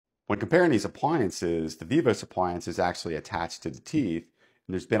When comparing these appliances, the VIVOS appliance is actually attached to the teeth.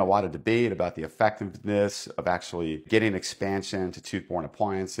 And there's been a lot of debate about the effectiveness of actually getting expansion to tooth-borne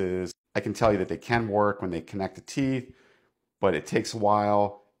appliances. I can tell you that they can work when they connect the teeth, but it takes a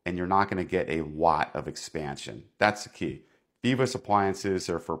while and you're not going to get a lot of expansion. That's the key. VIVOS appliances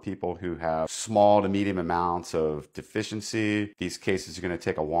are for people who have small to medium amounts of deficiency. These cases are going to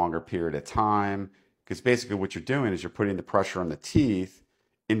take a longer period of time because basically what you're doing is you're putting the pressure on the teeth.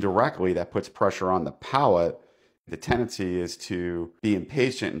 Indirectly, that puts pressure on the palate. The tendency is to be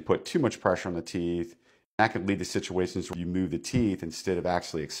impatient and put too much pressure on the teeth. That could lead to situations where you move the teeth instead of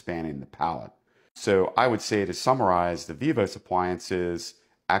actually expanding the palate. So I would say, to summarize, the VIVOS appliances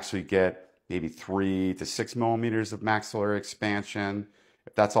actually get maybe 3 to 6 millimeters of maxillary expansion.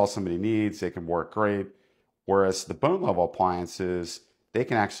 If that's all somebody needs, they can work great. Whereas the bone level appliances, they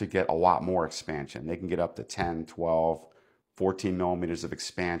can actually get a lot more expansion. They can get up to 10, 12, 14 millimeters of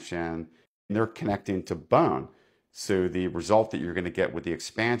expansion, and they're connecting to bone. So the result that you're going to get with the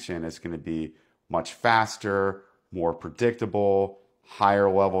expansion is going to be much faster, more predictable, higher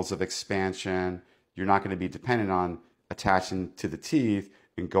levels of expansion. You're not going to be dependent on attaching to the teeth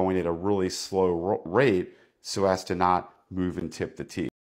and going at a really slow rate so as to not move and tip the teeth.